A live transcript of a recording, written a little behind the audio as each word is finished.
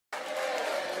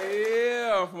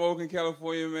Yeah, I'm from Oakland,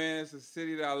 California, man. It's a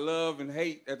city that I love and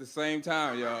hate at the same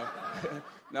time, y'all.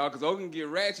 Now, because Oakland get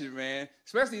ratchet, man.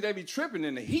 Especially they be tripping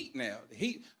in the heat now. The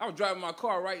heat, I was driving my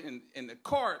car, right, and the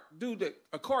car,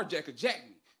 a carjacker jacked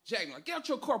me. Like, get out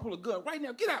your car, pull a gun right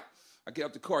now, get out. I get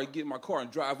out the car, he get in my car and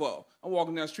drive off. I'm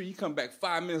walking down the street, he come back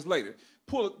 5 minutes later.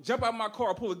 Jump out my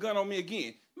car, pull a gun on me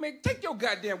again. Man, take your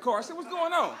goddamn car. I said, what's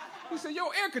going on? He said, your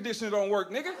air conditioner don't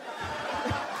work, nigga.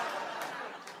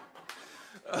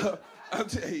 I'll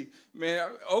tell you, man,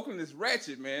 Oakland is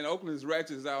ratchet, man. Oakland is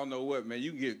ratchet as I don't know what, man.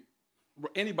 You can get,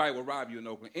 anybody will rob you in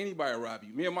Oakland. Anybody will rob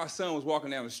you. Me and my son was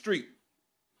walking down the street,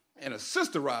 and a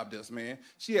sister robbed us, man.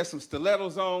 She had some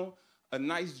stilettos on, a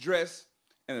nice dress,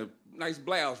 and a nice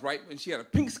blouse, right? And she had a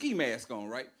pink ski mask on,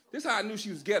 right? This is how I knew she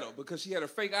was ghetto, because she had her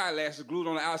fake eyelashes glued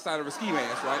on the outside of her ski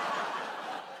mask, right?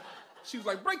 She was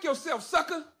like, break yourself,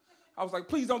 sucker. I was like,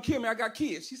 please don't kill me, I got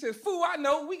kids. She said, fool, I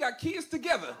know, we got kids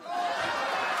together.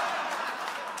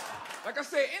 Like I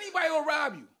said, anybody will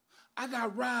rob you. I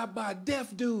got robbed by a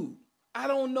deaf dude. I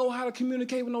don't know how to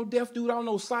communicate with no deaf dude. I don't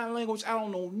know sign language. I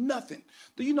don't know nothing.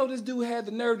 Do you know this dude had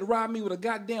the nerve to rob me with a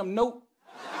goddamn note?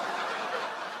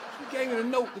 He gave me the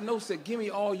note. The note said, give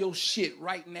me all your shit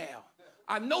right now.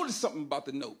 I noticed something about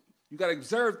the note. You got to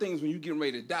observe things when you're getting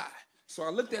ready to die. So I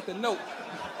looked at the note.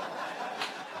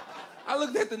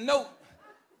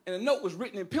 And the note was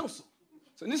written in pencil.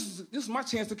 So this is my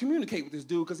chance to communicate with this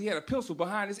dude because he had a pencil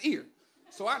behind his ear.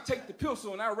 So I take the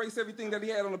pencil and I erase everything that he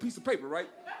had on a piece of paper, right?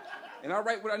 And I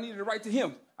write what I needed to write to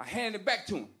him. I handed it back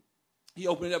to him. He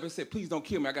opened it up and said, please don't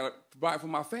kill me. I got to provide for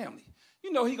my family.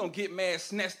 You know he gonna get mad,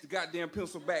 snatch the goddamn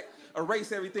pencil back,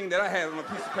 erase everything that I had on a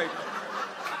piece of paper.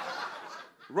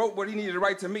 Wrote what he needed to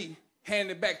write to me,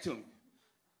 handed it back to me.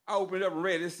 I opened it up and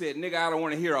read it. It said, nigga, I don't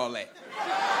want to hear all that.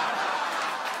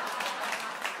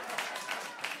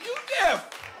 You deaf?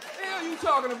 What the hell you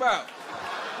talking about?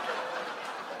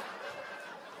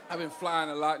 I've been flying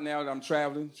a lot now that I'm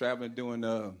traveling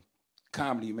doing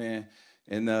comedy, man.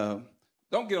 And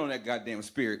don't get on that goddamn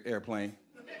Spirit airplane.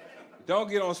 Don't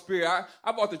get on Spirit.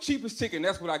 I bought the cheapest ticket, and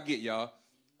that's what I get, y'all.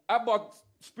 I bought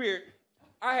Spirit.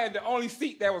 I had the only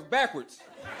seat that was backwards.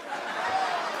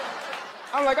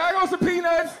 I'm like, I got some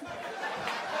peanuts.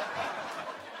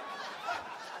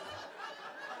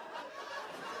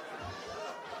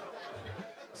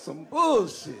 Some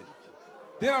bullshit.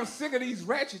 Then I'm sick of these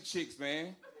ratchet chicks,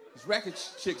 man. These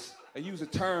ratchet chicks, they use the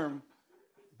term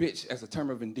bitch as a term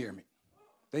of endearment.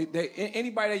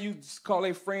 Anybody that you call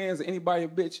their friends or anybody a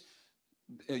bitch,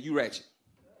 you ratchet.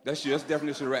 That's the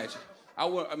definition of ratchet.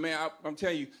 I'm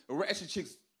telling you, the ratchet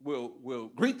chicks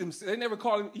will greet them. They never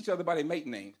call each other by their mate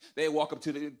names. They walk up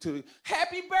to the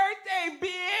happy birthday,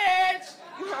 bitch.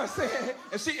 You know what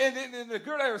I'm saying? And the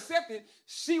girl that accepted,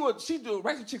 she do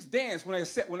ratchet chicks dance when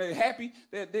they're happy.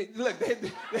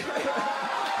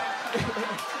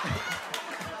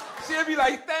 She'll be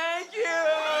like, thank you.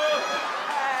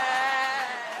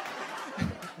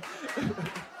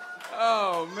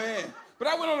 Oh man. But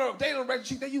I went on a date with a ratchet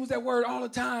chick. They use that word all the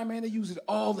time, man. They use it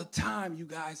all the time, you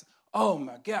guys. Oh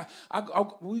my God.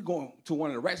 We going to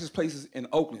one of the ratchetest places in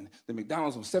Oakland, the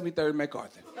McDonald's on 73rd and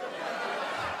MacArthur.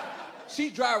 We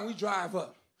drive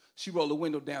up. She rolled the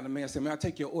window down. The man said, man, I'll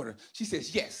take your order. She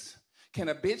says, yes. Can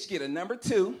a bitch get a number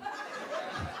 2?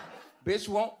 Bitch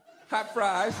want hot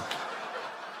fries.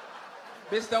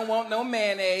 Bitch don't want no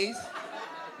mayonnaise.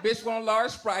 Bitch want a large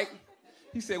Sprite.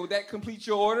 He said, would that complete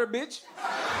your order, bitch?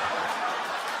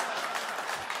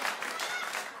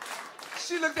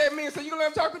 She looked at me and said, you gonna let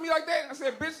him talk to me like that? I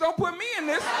said, bitch, don't put me in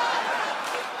this.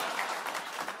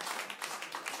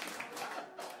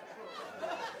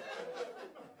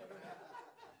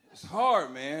 It's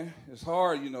hard, man. It's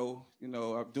hard, you know,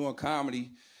 I'm doing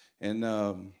comedy and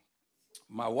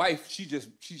my wife,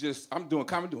 I'm doing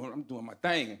comedy, I'm doing my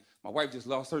thing. And my wife just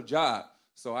lost her job.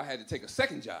 So I had to take a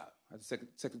second job.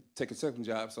 Take a second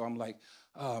job. So I'm like,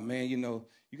 oh man, you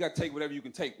got to take whatever you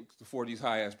can take for these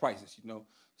high ass prices,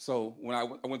 So when I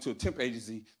went to a temp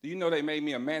agency, do you know they made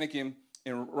me a mannequin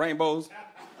in rainbows?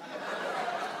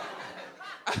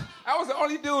 I was the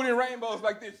only dude in rainbows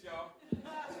like this, y'all.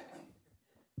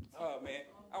 Oh man,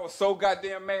 I was so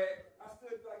goddamn mad. I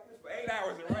stood like this for 8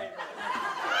 hours in rainbows.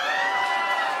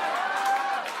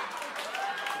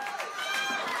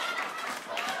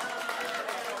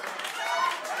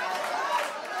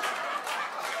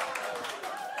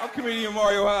 I'm comedian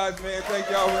Mario Hodge, man. Thank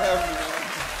y'all for having me, man.